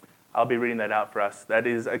I'll be reading that out for us. That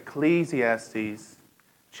is Ecclesiastes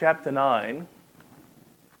chapter 9,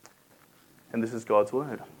 and this is God's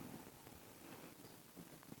word.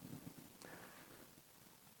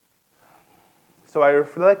 So I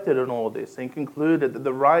reflected on all this and concluded that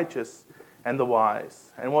the righteous and the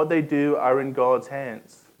wise and what they do are in God's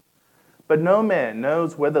hands. But no man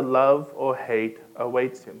knows whether love or hate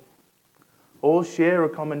awaits him. All share a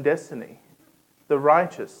common destiny, the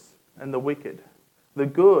righteous and the wicked, the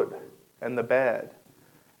good and the bad,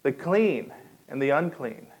 the clean and the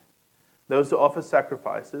unclean, those who offer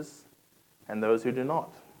sacrifices and those who do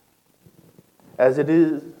not. As it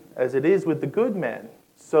is with the good man,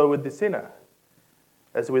 so with the sinner.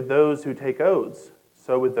 As with those who take oaths,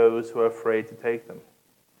 so with those who are afraid to take them.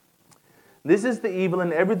 This is the evil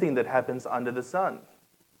in everything that happens under the sun.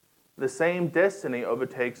 The same destiny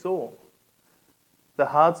overtakes all. The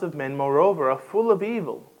hearts of men, moreover, are full of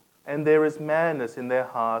evil, and there is madness in their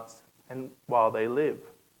hearts and while they live.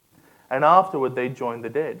 And afterward they join the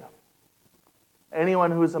dead.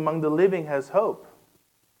 Anyone who is among the living has hope.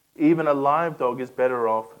 Even a live dog is better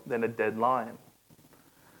off than a dead lion.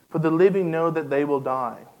 For the living know that they will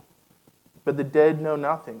die, but the dead know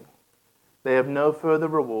nothing. They have no further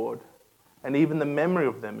reward, and even the memory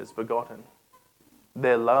of them is forgotten.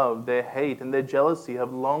 Their love, their hate, and their jealousy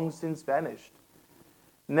have long since vanished.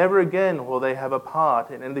 Never again will they have a part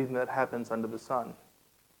in anything that happens under the sun.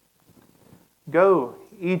 Go,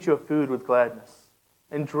 eat your food with gladness,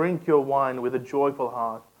 and drink your wine with a joyful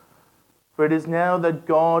heart, for it is now that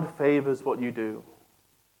God favors what you do.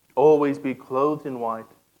 Always be clothed in white,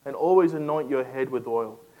 and always anoint your head with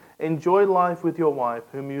oil. Enjoy life with your wife,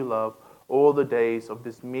 whom you love, all the days of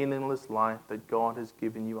this meaningless life that God has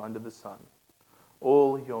given you under the sun.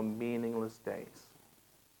 All your meaningless days.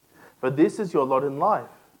 For this is your lot in life,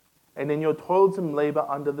 and in your toilsome labor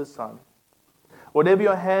under the sun. Whatever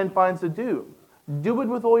your hand finds to do it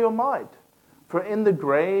with all your might. For in the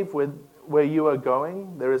grave where you are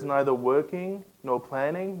going, there is neither working, nor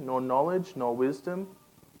planning, nor knowledge, nor wisdom.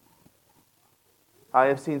 I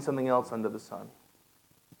have seen something else under the sun.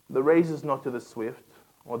 The race is not to the swift,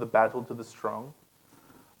 or the battle to the strong,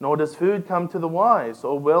 nor does food come to the wise,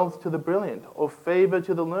 or wealth to the brilliant, or favor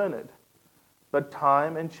to the learned, but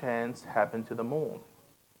time and chance happen to them all.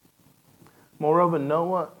 Moreover,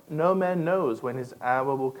 no man knows when his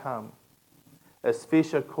hour will come. As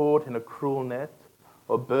fish are caught in a cruel net,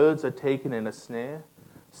 or birds are taken in a snare,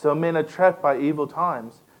 so men are trapped by evil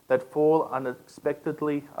times that fall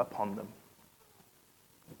unexpectedly upon them.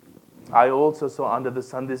 I also saw under the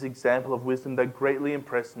sun this example of wisdom that greatly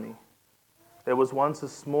impressed me. There was once a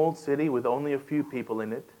small city with only a few people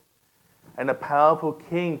in it, and a powerful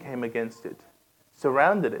king came against it,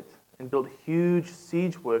 surrounded it, and built huge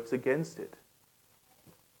siege works against it.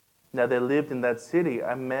 Now there lived in that city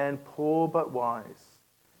a man poor but wise,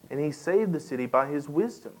 and he saved the city by his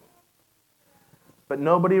wisdom. But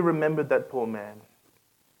nobody remembered that poor man.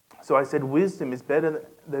 So I said, wisdom is better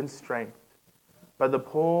than strength. But the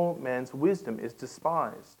poor man's wisdom is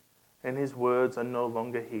despised, and his words are no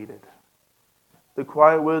longer heeded. The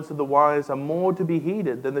quiet words of the wise are more to be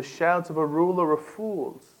heeded than the shouts of a ruler of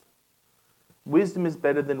fools. Wisdom is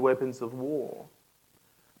better than weapons of war,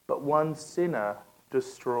 but one sinner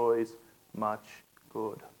destroys much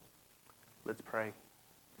good. Let's pray.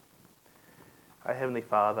 Our Heavenly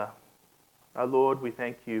Father, our Lord, we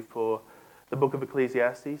thank you for the book of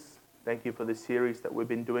Ecclesiastes. Thank you for the series that we've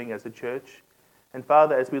been doing as a church. And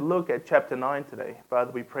Father, as we look at chapter 9 today,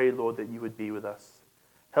 Father, we pray, Lord, that you would be with us.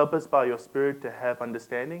 Help us by your Spirit to have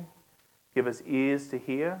understanding. Give us ears to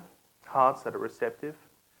hear, hearts that are receptive.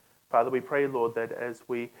 Father, we pray, Lord, that as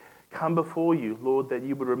we come before you, Lord, that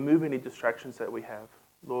you would remove any distractions that we have.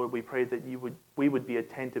 Lord, we pray that we would be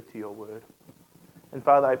attentive to your word. And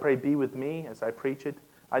Father, I pray, be with me as I preach it.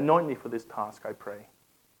 Anoint me for this task, I pray.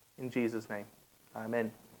 In Jesus' name,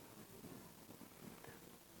 amen.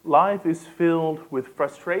 Life is filled with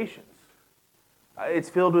frustrations. It's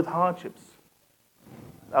filled with hardships.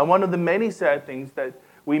 One of the many sad things that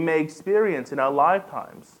we may experience in our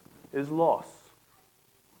lifetimes is loss.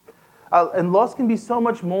 And loss can be so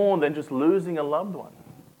much more than just losing a loved one,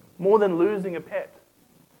 more than losing a pet.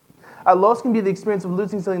 Loss can be the experience of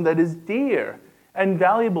losing something that is dear and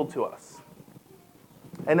valuable to us.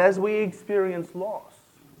 And as we experience loss,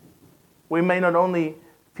 we may not only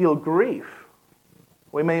feel grief,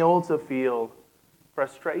 we may also feel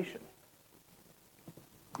frustration.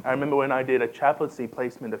 I remember when I did a chaplaincy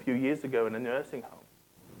placement a few years ago in a nursing home.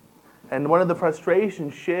 And one of the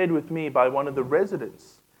frustrations shared with me by one of the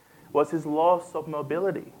residents was his loss of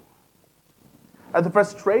mobility. The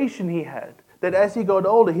frustration he had that as he got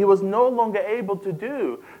older, he was no longer able to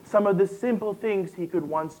do some of the simple things he could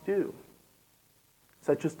once do,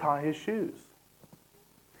 such as tie his shoes.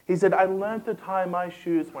 He said, I learned to tie my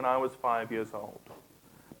shoes when I was 5 years old,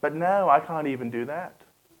 but now I can't even do that.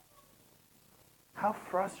 How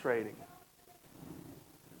frustrating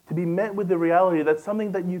to be met with the reality that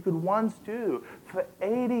something that you could once do for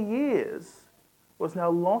 80 years was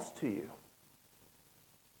now lost to you.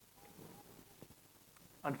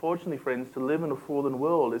 Unfortunately, friends, to live in a fallen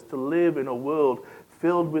world is to live in a world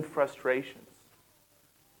filled with frustrations,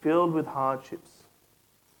 filled with hardships.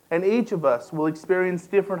 And each of us will experience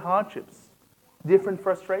different hardships, different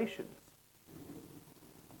frustrations.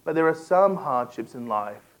 But there are some hardships in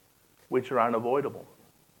life which are unavoidable.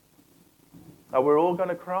 We're all going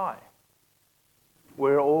to cry.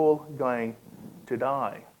 We're all going to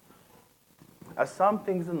die. Some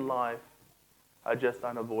things in life are just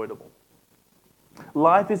unavoidable.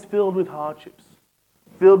 Life is filled with hardships,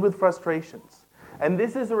 filled with frustrations. And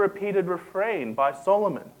this is a repeated refrain by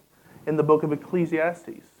Solomon in the book of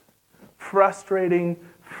Ecclesiastes. Frustrating,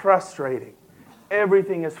 frustrating.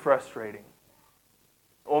 Everything is frustrating.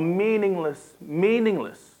 Or meaningless,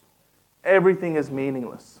 meaningless. Everything is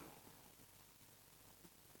meaningless.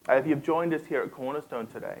 If you've joined us here at Cornerstone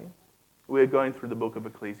today, we're going through the book of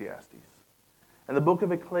Ecclesiastes. And the book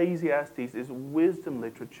of Ecclesiastes is wisdom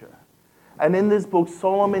literature. And in this book,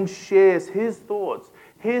 Solomon shares his thoughts,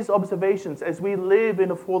 his observations as we live in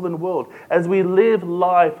a fallen world, as we live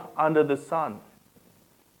life under the sun.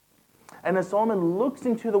 And as Solomon looks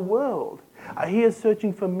into the world, he is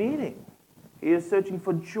searching for meaning. He is searching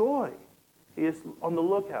for joy. He is on the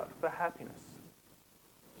lookout for happiness.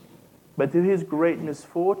 But to his great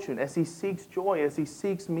misfortune, as he seeks joy, as he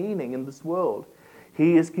seeks meaning in this world,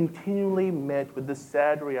 he is continually met with the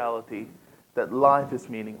sad reality that life is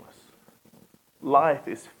meaningless. Life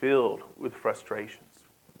is filled with frustrations.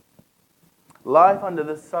 Life under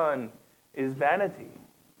the sun is vanity.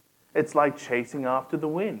 It's like chasing after the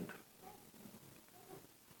wind.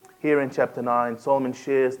 Here in chapter 9, Solomon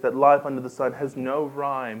shares that life under the sun has no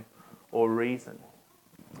rhyme or reason.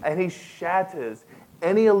 And he shatters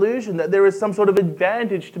any illusion that there is some sort of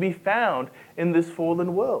advantage to be found in this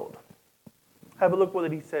fallen world. Have a look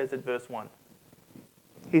what he says at verse 1.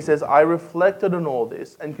 He says, I reflected on all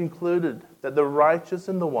this and concluded that the righteous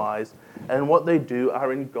and the wise and what they do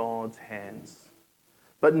are in God's hands.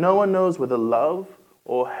 But no one knows whether love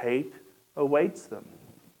or hate awaits them.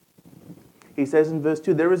 He says in verse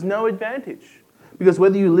 2, there is no advantage. Because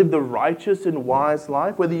whether you live the righteous and wise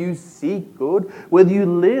life, whether you seek good, whether you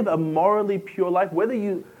live a morally pure life, whether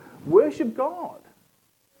you worship God,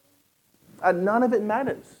 none of it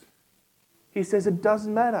matters. He says it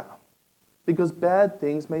doesn't matter. Because bad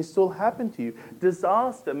things may still happen to you.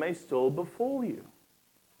 Disaster may still befall you.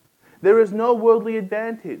 There is no worldly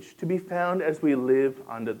advantage to be found as we live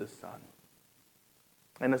under the sun.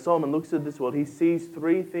 And as Solomon looks at this world, he sees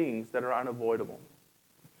three things that are unavoidable.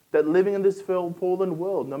 That living in this fallen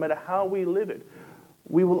world, no matter how we live it,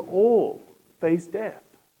 we will all face death.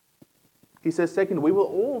 He says, second, we will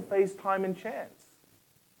all face time and chance.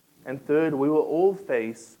 And third, we will all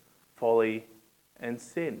face folly and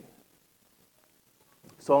sin.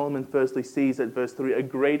 Solomon firstly sees at verse 3 a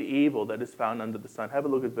great evil that is found under the sun. Have a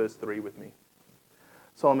look at verse 3 with me.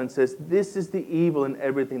 Solomon says, this is the evil in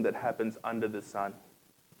everything that happens under the sun.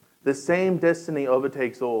 The same destiny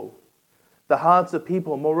overtakes all. The hearts of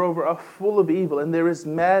people, moreover, are full of evil, and there is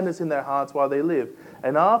madness in their hearts while they live.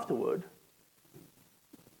 And afterward,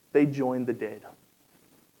 they join the dead.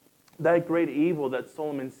 That great evil that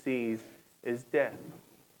Solomon sees is death.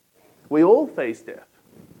 We all face death.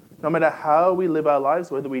 No matter how we live our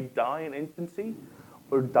lives, whether we die in infancy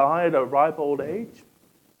or die at a ripe old age,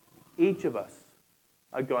 each of us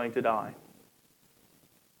are going to die.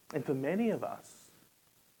 And for many of us,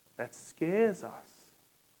 that scares us.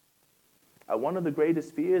 One of the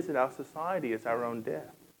greatest fears in our society is our own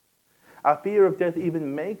death. Our fear of death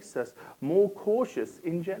even makes us more cautious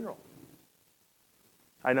in general.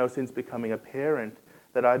 I know since becoming a parent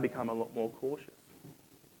that I've become a lot more cautious.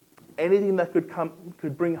 Anything that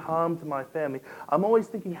could bring harm to my family, I'm always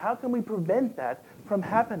thinking, how can we prevent that from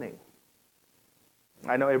happening?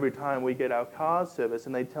 I know every time we get our car serviced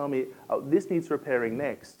and they tell me, oh, this needs repairing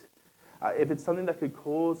next. If it's something that could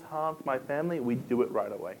cause harm to my family, we do it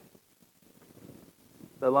right away.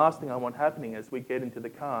 The last thing I want happening as we get into the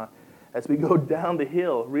car, as we go down the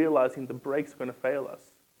hill, realizing the brakes are going to fail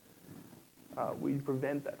us, we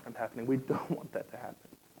prevent that from happening. We don't want that to happen.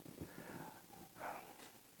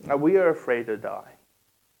 We are afraid to die.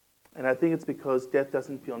 And I think it's because death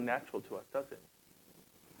doesn't feel natural to us, does it?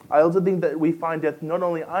 I also think that we find death not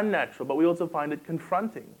only unnatural, but we also find it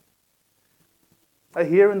confronting.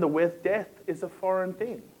 Here in the West, death is a foreign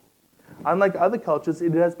thing. Unlike other cultures,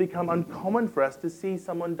 it has become uncommon for us to see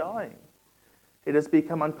someone dying. It has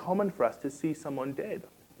become uncommon for us to see someone dead.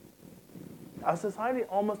 Our society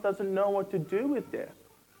almost doesn't know what to do with death.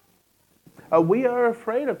 We are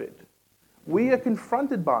afraid of it. We are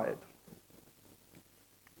confronted by it.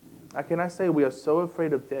 Can I say we are so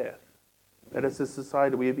afraid of death that as a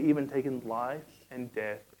society we have even taken life and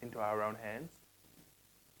death into our own hands?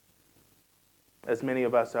 As many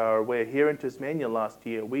of us are aware, here in Tasmania last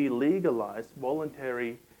year, we legalized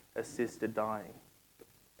voluntary assisted dying.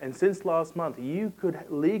 And since last month, you could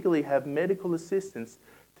legally have medical assistance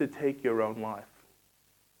to take your own life.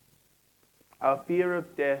 Our fear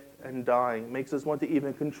of death and dying makes us want to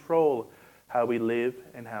even control how we live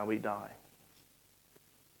and how we die.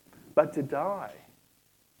 But to die,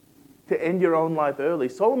 to end your own life early,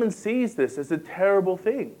 Solomon sees this as a terrible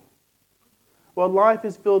thing. While life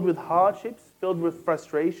is filled with hardships, filled with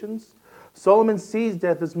frustrations, Solomon sees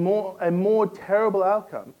death as a more terrible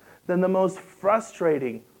outcome than the most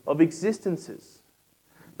frustrating of existences.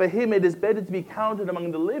 For him, it is better to be counted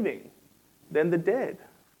among the living than the dead.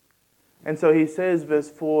 And so he says, verse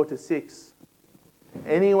 4 to 6,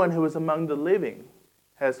 anyone who is among the living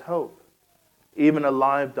has hope. Even a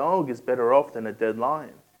live dog is better off than a dead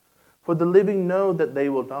lion. For the living know that they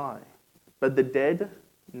will die, but the dead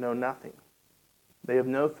know nothing. They have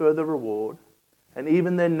no further reward, and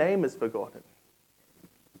even their name is forgotten.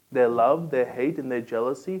 Their love, their hate, and their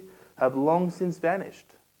jealousy have long since vanished.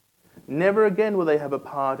 Never again will they have a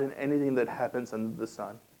part in anything that happens under the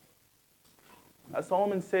sun. As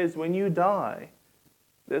Solomon says, when you die,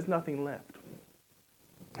 there's nothing left.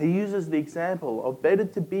 He uses the example of better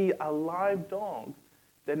to be a live dog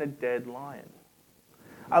than a dead lion.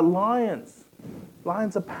 Lions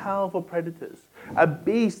are powerful predators, a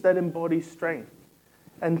beast that embodies strength.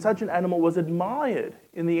 And such an animal was admired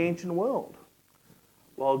in the ancient world,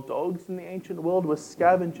 while dogs in the ancient world were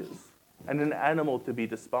scavengers and an animal to be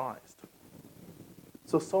despised.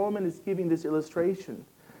 So Solomon is giving this illustration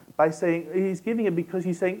by saying, he's giving it because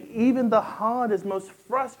he's saying even the hardest, most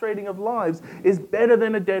frustrating of lives is better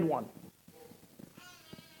than a dead one.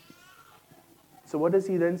 So what does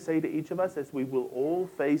he then say to each of us as we will all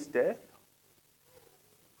face death?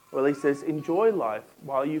 Well, he says, enjoy life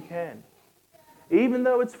while you can. Even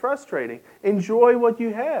though it's frustrating, enjoy what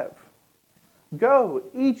you have. Go,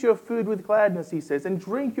 eat your food with gladness, he says, and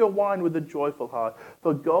drink your wine with a joyful heart,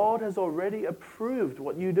 for God has already approved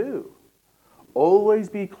what you do. Always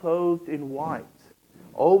be clothed in white.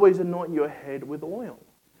 Always anoint your head with oil.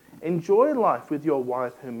 Enjoy life with your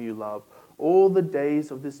wife whom you love, all the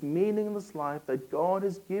days of this meaningless life that God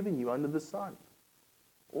has given you under the sun.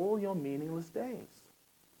 All your meaningless days.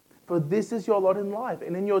 For this is your lot in life,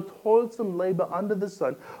 and in your toilsome labor under the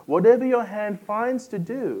sun, whatever your hand finds to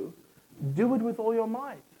do, do it with all your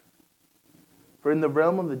might. For in the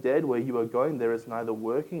realm of the dead where you are going, there is neither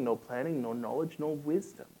working, nor planning, nor knowledge, nor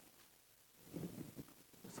wisdom.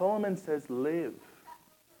 Solomon says, live.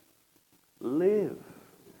 Live.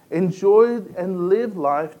 Enjoy and live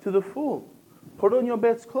life to the full. Put on your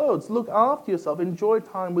best clothes. Look after yourself. Enjoy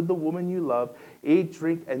time with the woman you love. Eat,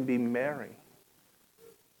 drink, and be merry.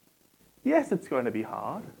 Yes, it's going to be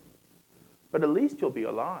hard, but at least you'll be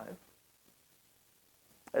alive.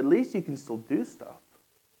 At least you can still do stuff.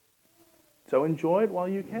 So enjoy it while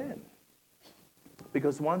you can.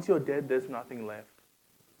 Because once you're dead, there's nothing left.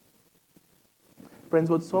 Friends,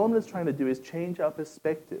 what Solomon is trying to do is change our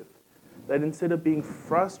perspective. That instead of being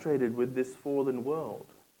frustrated with this fallen world,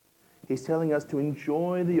 he's telling us to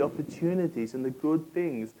enjoy the opportunities and the good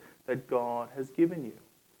things that God has given you.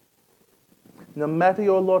 No matter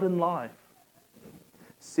your lot in life,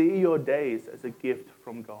 see your days as a gift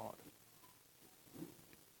from God.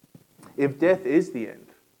 If death is the end,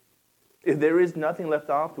 if there is nothing left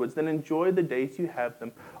afterwards, then enjoy the days you have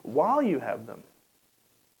them while you have them.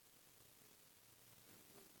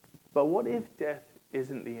 But what if death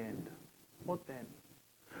isn't the end? What then?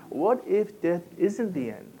 What if death isn't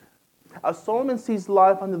the end? Solomon sees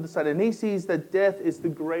life under the sun, and he sees that death is the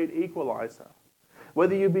great equalizer.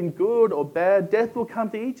 Whether you've been good or bad, death will come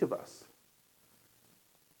to each of us.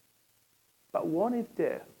 But what if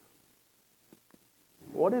death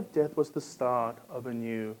was the start of a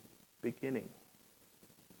new beginning?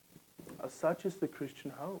 Such is the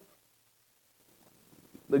Christian hope.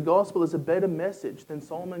 The gospel is a better message than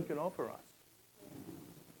Solomon can offer us.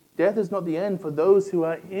 Death is not the end for those who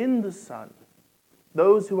are in the Son,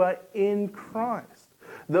 those who are in Christ,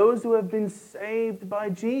 those who have been saved by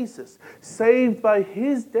Jesus, saved by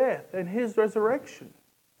his death and his resurrection.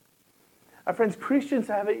 Our friends, Christians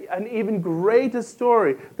have an even greater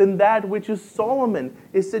story than that which Solomon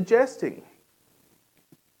is suggesting.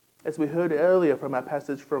 As we heard earlier from our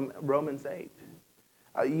passage from Romans 8.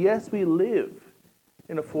 Yes, we live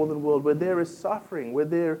in a fallen world where there is suffering, where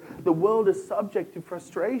the world is subject to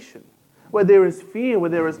frustration, where there is fear, where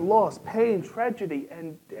there is loss, pain, tragedy,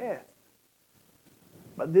 and death.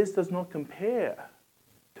 But this does not compare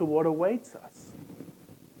to what awaits us.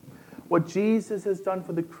 What Jesus has done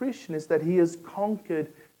for the Christian is that he has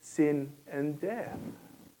conquered sin and death.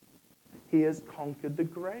 He has conquered the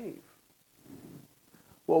grave.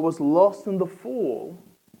 What was lost in the fall,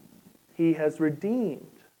 he has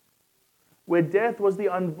redeemed. Where death was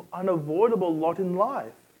the unavoidable lot in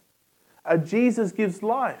life, Jesus gives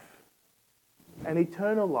life and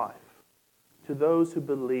eternal life to those who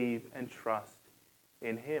believe and trust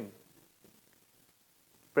in him.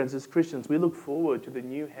 Friends, as Christians, we look forward to the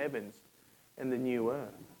new heavens and the new earth.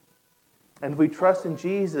 And if we trust in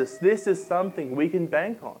Jesus, this is something we can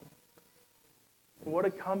bank on. And what a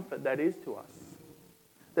comfort that is to us.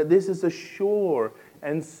 That this is a sure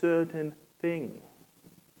and certain thing.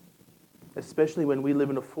 Especially when we live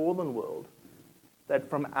in a fallen world. That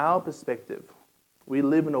from our perspective, we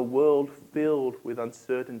live in a world filled with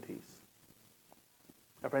uncertainties.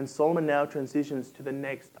 Our friend Solomon now transitions to the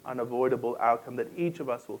next unavoidable outcome that each of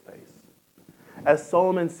us will face. As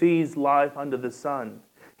Solomon sees life under the sun,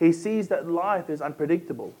 he sees that life is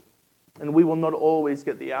unpredictable and we will not always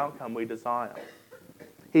get the outcome we desire.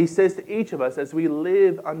 He says to each of us as we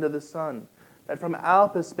live under the sun that from our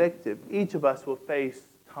perspective, each of us will face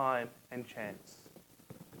time and chance.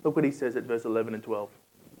 Look what he says at verse 11 and 12.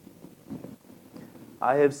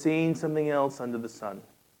 I have seen something else under the sun.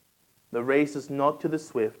 The race is not to the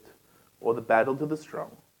swift, or the battle to the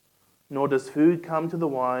strong, nor does food come to the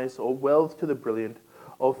wise, or wealth to the brilliant,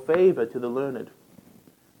 or favor to the learned.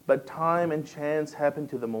 But time and chance happen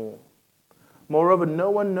to them all. Moreover, no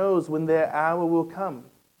one knows when their hour will come.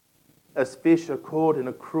 As fish are caught in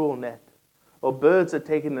a cruel net, or birds are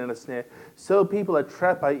taken in a snare, so people are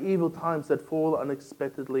trapped by evil times that fall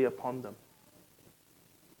unexpectedly upon them.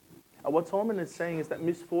 And what Solomon is saying is that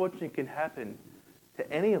misfortune can happen to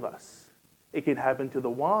any of us. It can happen to the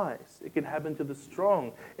wise. It can happen to the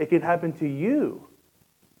strong. It can happen to you.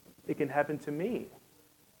 It can happen to me.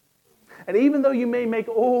 And even though you may make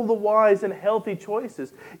all the wise and healthy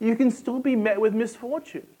choices, you can still be met with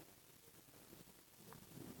misfortune.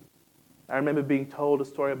 I remember being told a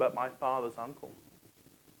story about my father's uncle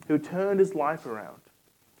who turned his life around.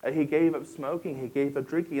 He gave up smoking, he gave up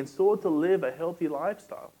drinking, and sought to live a healthy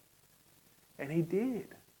lifestyle. And he did.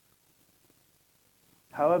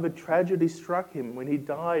 However, tragedy struck him when he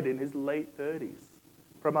died in his late 30s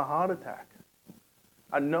from a heart attack.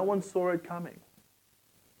 And no one saw it coming.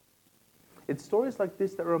 It's stories like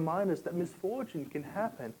this that remind us that misfortune can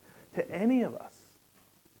happen to any of us,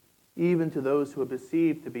 even to those who are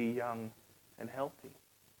perceived to be young and healthy.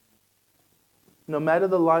 No matter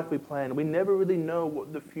the life we plan, we never really know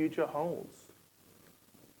what the future holds.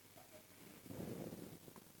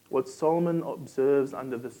 What Solomon observes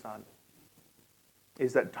under the sun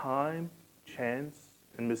is that time, chance,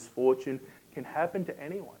 and misfortune can happen to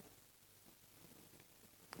anyone.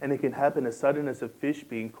 And it can happen as sudden as a fish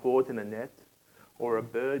being caught in a net or a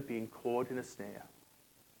bird being caught in a snare.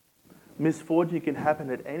 Misfortune can happen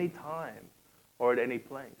at any time or at any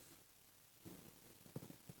place.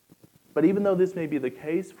 But even though this may be the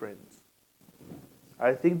case, friends,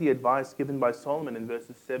 I think the advice given by Solomon in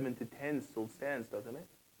verses 7 to 10 still stands, doesn't it?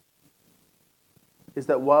 Is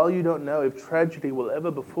that while you don't know if tragedy will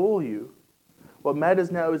ever befall you, what matters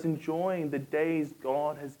now is enjoying the days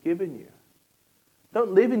God has given you.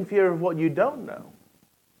 Don't live in fear of what you don't know,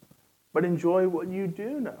 but enjoy what you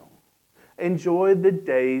do know. Enjoy the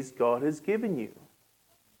days God has given you.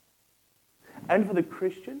 And for the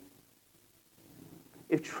Christian,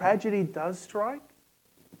 if tragedy does strike,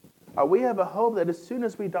 we have a hope that as soon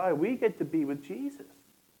as we die, we get to be with Jesus.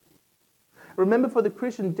 Remember, for the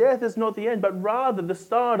Christian, death is not the end, but rather the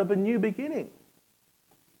start of a new beginning.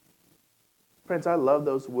 Friends, I love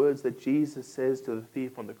those words that Jesus says to the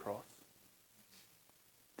thief on the cross.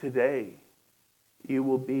 Today, you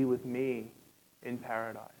will be with me in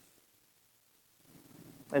paradise.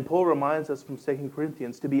 And Paul reminds us from 2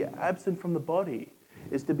 Corinthians, to be absent from the body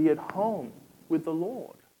is to be at home with the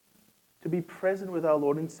Lord, to be present with our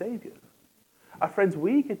Lord and Savior. Our friends,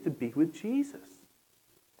 we get to be with Jesus.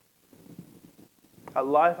 Our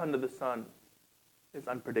life under the sun is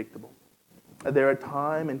unpredictable. There are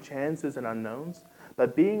time and chances and unknowns,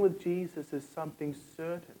 but being with Jesus is something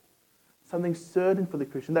certain. Something certain for the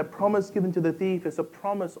Christian. That promise given to the thief is a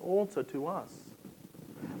promise also to us.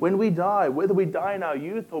 When we die, whether we die in our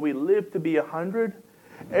youth or we live to be 100,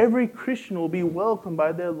 every Christian will be welcomed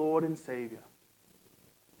by their Lord and Savior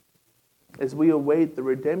as we await the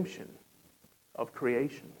redemption of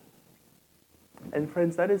creation. And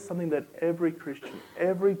friends, that is something that every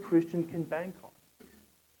Christian can bank on.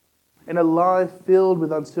 In a life filled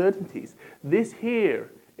with uncertainties, this here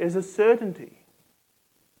is a certainty.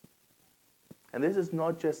 And this is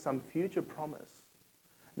not just some future promise.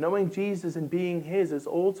 Knowing Jesus and being His is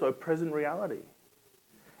also a present reality.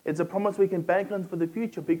 It's a promise we can bank on for the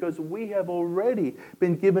future because we have already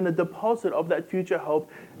been given a deposit of that future hope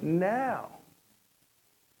now.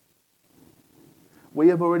 We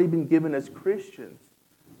have already been given as Christians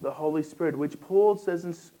the Holy Spirit, which Paul says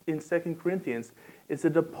in 2 Corinthians is a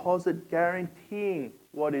deposit guaranteeing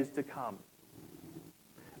what is to come.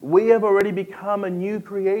 We have already become a new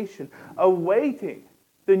creation, awaiting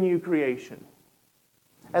the new creation.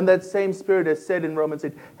 And that same Spirit, as said in Romans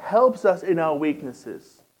 8, helps us in our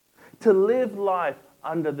weaknesses to live life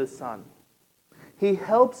under the sun. He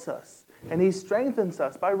helps us and He strengthens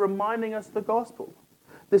us by reminding us the gospel.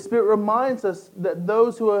 The Spirit reminds us that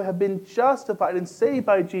those who have been justified and saved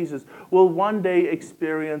by Jesus will one day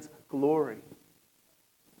experience glory.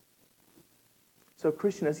 So,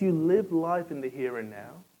 Christian, as you live life in the here and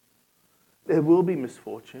now, there will be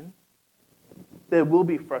misfortune, there will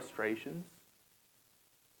be frustrations,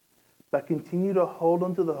 but continue to hold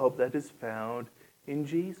on to the hope that is found in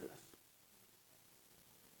Jesus.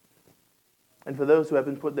 And for those who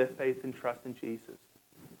haven't put their faith and trust in Jesus,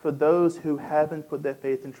 for those who haven't put their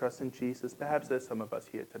faith and trust in Jesus, perhaps there's some of us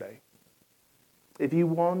here today. If you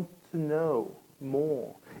want to know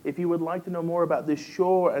more, if you would like to know more about this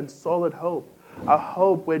sure and solid hope, a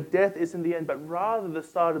hope where death isn't the end, but rather the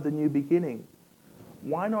start of the new beginning,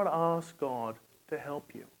 why not ask God to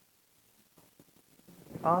help you?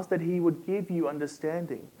 Ask that He would give you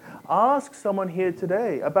understanding. Ask someone here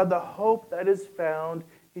today about the hope that is found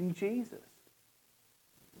in Jesus.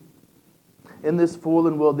 In this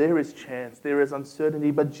fallen world, there is chance, there is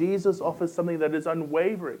uncertainty, but Jesus offers something that is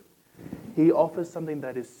unwavering. He offers something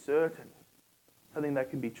that is certain, something that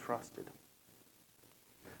can be trusted.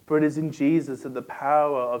 For it is in Jesus that the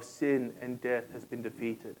power of sin and death has been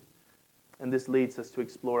defeated. And this leads us to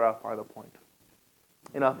explore our final point.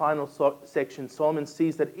 In our final section, Solomon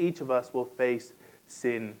sees that each of us will face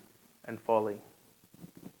sin and folly.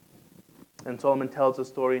 And Solomon tells a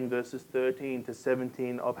story in verses 13 to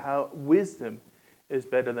 17 of how wisdom is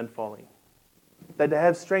better than folly. That to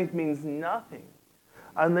have strength means nothing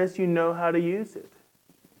unless you know how to use it.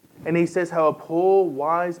 And he says how a poor,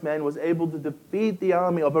 wise man was able to defeat the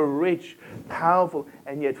army of a rich, powerful,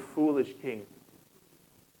 and yet foolish king.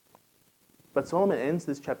 But Solomon ends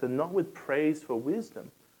this chapter not with praise for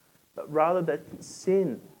wisdom, but rather that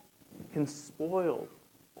sin can spoil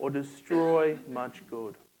or destroy much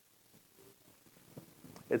good.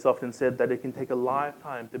 It's often said that it can take a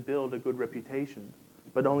lifetime to build a good reputation,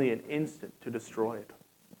 but only an instant to destroy it.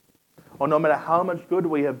 Or no matter how much good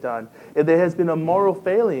we have done, if there has been a moral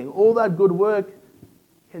failing, all that good work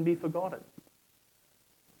can be forgotten.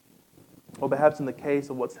 Or perhaps in the case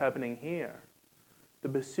of what's happening here, the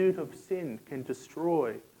pursuit of sin can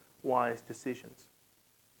destroy wise decisions.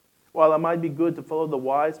 While it might be good to follow the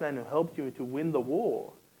wise man who helped you to win the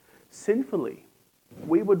war, sinfully,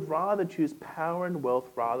 we would rather choose power and wealth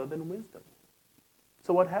rather than wisdom.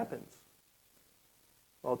 So what happens?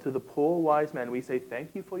 Well, to the poor wise man, we say,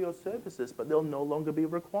 thank you for your services, but they'll no longer be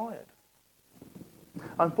required.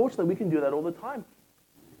 Unfortunately, we can do that all the time.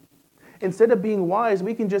 Instead of being wise,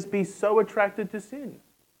 we can just be so attracted to sin.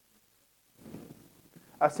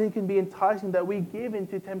 Our sin can be enticing that we give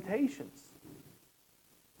into temptations.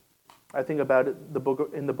 I think about it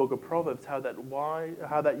in the book of Proverbs, how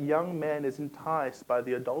that young man is enticed by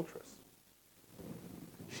the adulteress.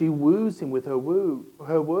 She woos him with her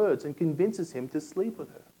words and convinces him to sleep with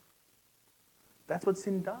her. That's what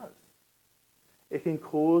sin does. It can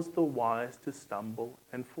cause the wise to stumble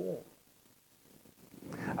and fall.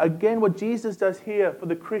 Again, what Jesus does here for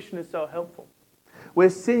the Christian is so helpful. Where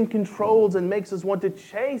sin controls and makes us want to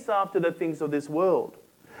chase after the things of this world,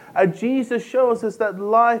 Jesus shows us that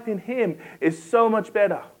life in Him is so much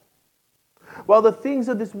better. While the things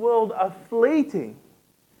of this world are fleeting,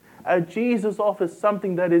 Jesus offers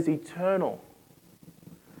something that is eternal.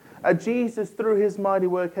 Jesus, through His mighty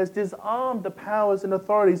work, has disarmed the powers and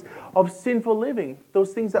authorities of sinful living,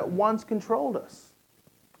 those things that once controlled us.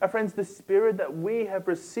 Our friends, the Spirit that we have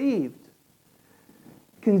received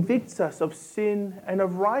convicts us of sin and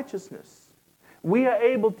of righteousness. We are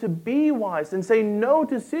able to be wise and say no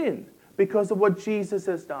to sin because of what Jesus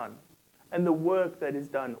has done and the work that is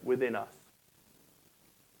done within us.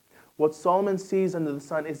 What Solomon sees under the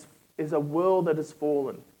sun is a world that has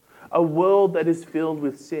fallen, a world that is filled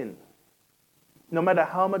with sin. No matter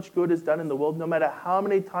how much good is done in the world, no matter how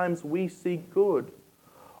many times we seek good,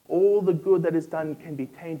 all the good that is done can be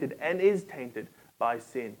tainted and is tainted by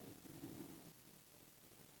sin.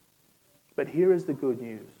 But here is the good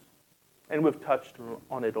news, and we've touched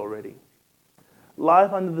on it already.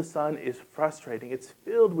 Life under the sun is frustrating. It's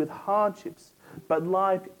filled with hardships. But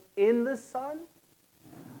life in the sun,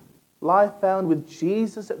 life found with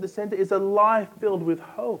Jesus at the center, is a life filled with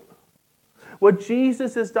hope. What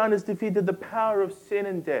Jesus has done is defeated the power of sin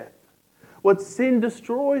and death. What sin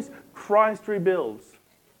destroys, Christ rebuilds.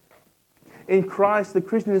 In Christ, the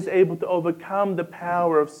Christian is able to overcome the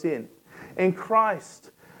power of sin. In Christ,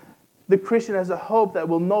 the Christian has a hope that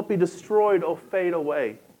will not be destroyed or fade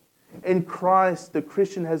away. In Christ, the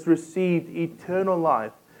Christian has received eternal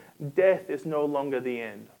life. Death is no longer the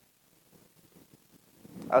end.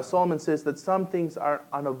 Solomon says that some things are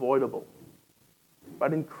unavoidable.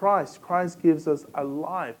 But in Christ, Christ gives us a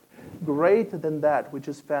life greater than that which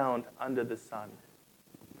is found under the sun.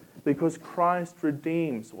 Because Christ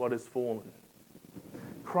redeems what is fallen.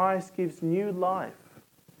 Christ gives new life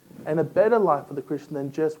and a better life for the Christian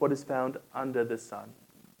than just what is found under the sun.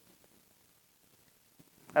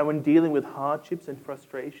 And when dealing with hardships and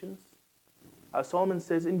frustrations, Solomon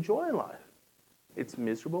says, enjoy life. It's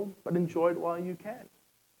miserable, but enjoy it while you can.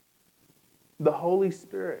 The Holy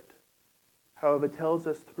Spirit, however, tells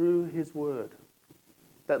us through His Word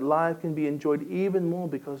that life can be enjoyed even more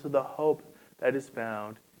because of the hope that is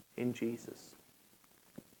found in Jesus.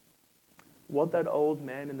 What that old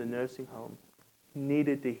man in the nursing home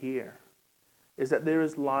needed to hear is that there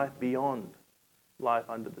is life beyond life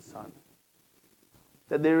under the sun.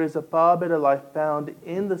 That there is a far better life found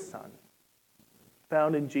in the sun,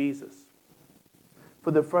 found in Jesus.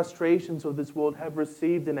 For the frustrations of this world have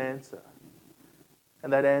received an answer.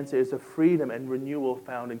 And that answer is a freedom and renewal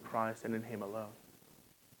found in Christ and in Him alone.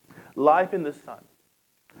 Life in the Son,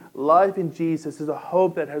 life in Jesus is a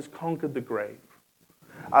hope that has conquered the grave.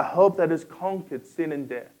 A hope that has conquered sin and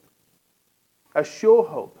death. A sure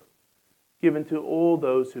hope given to all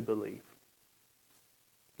those who believe.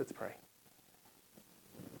 Let's pray.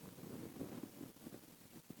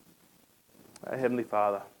 Our Heavenly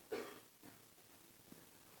Father,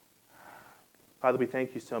 we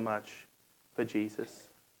thank you so much for Jesus.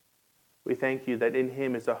 We thank you that in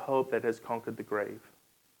Him is a hope that has conquered the grave.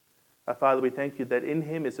 Father, we thank you that in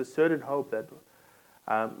Him is a certain hope that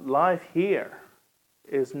life here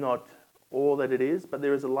is not all that it is, but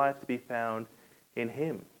there is a life to be found in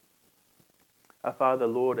Him. Father,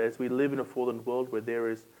 Lord, as we live in a fallen world where there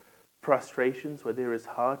is frustrations, where there is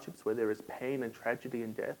hardships, where there is pain and tragedy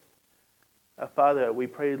and death, Father, we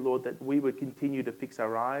pray, Lord, that we would continue to fix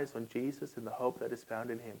our eyes on Jesus and the hope that is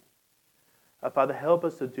found in Him. Father, help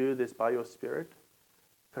us to do this by your Spirit,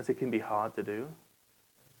 because it can be hard to do.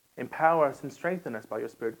 Empower us and strengthen us by your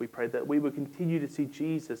Spirit, we pray, that we would continue to see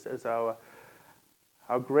Jesus as our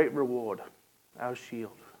great reward, our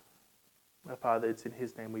shield. Father, it's in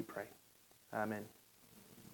His name we pray. Amen.